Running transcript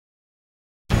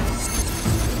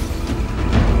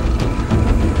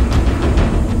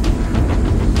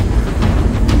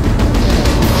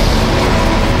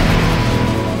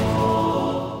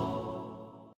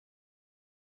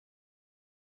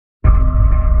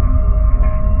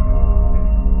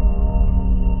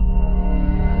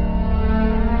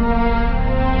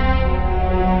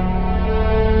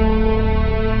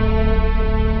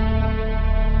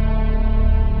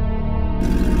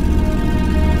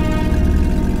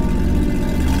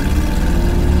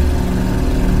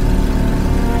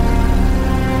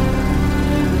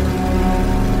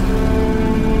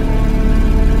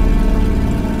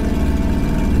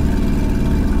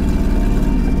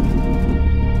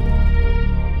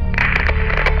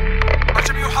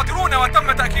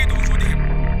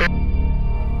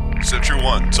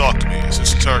1, talk to me. Is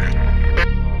this a target?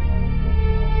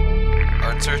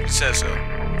 Our insurgent says so.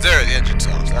 There, the engine's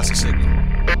off. That's a signal.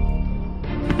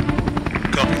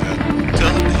 Copy that. Tell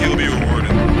him that he'll be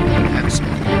rewarded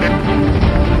handsomely.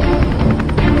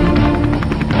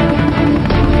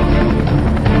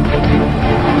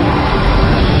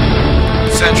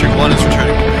 Sentry 1 is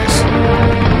returning to base.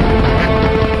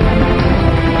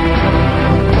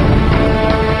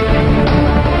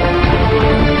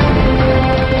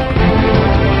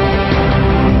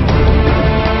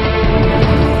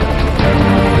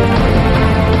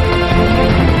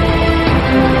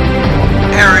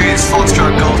 Aries,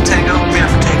 Foxtrot Golf Tango, clear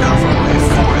for takeoff runway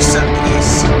 47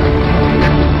 east.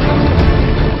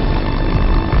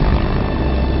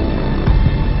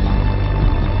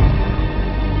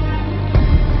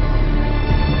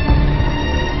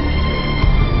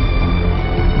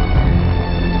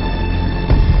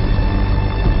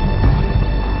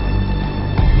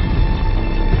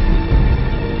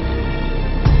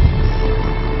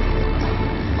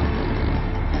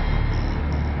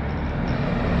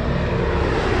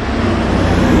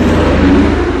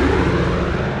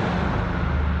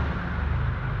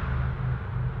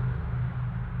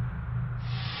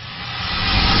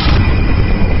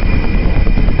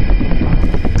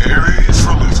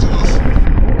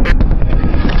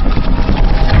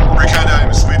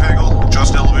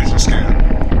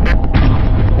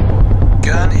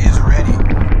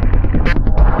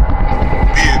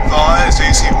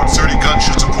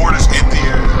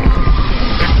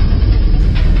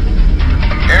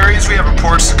 We have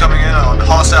reports coming in on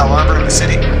hostile armor in the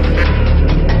city.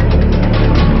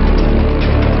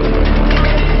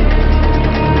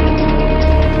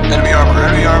 Enemy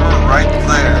armor right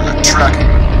there, tracking.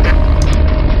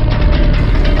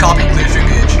 Copy, clear to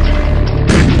engage.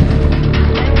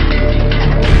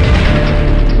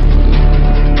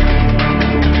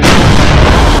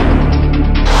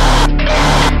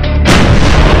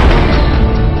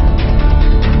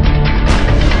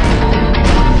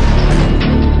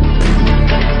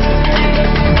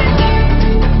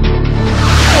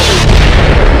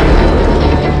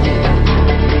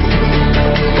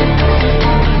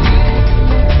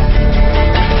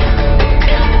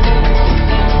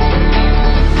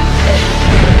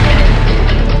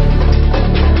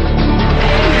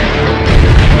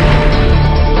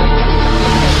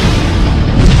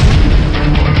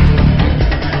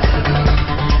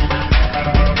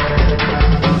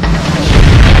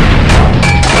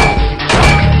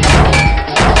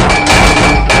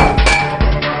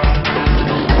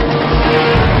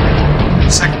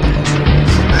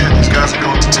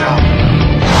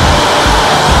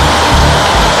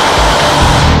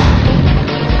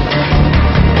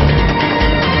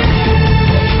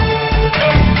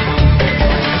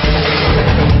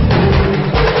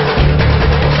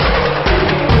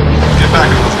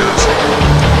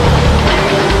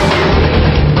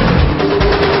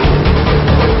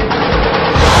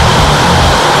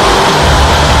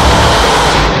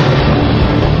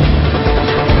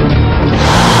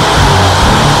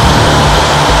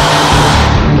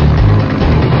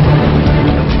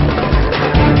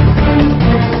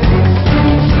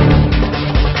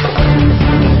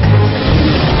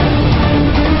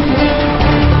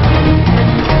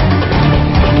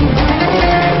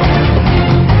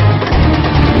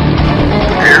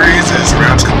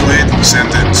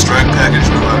 Send in strike package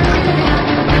loaded.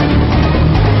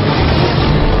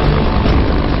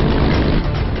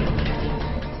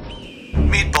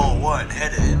 Meatball 1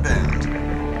 headed inbound.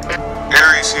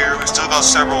 Ares here, we still got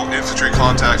several infantry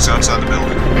contacts outside the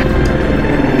building.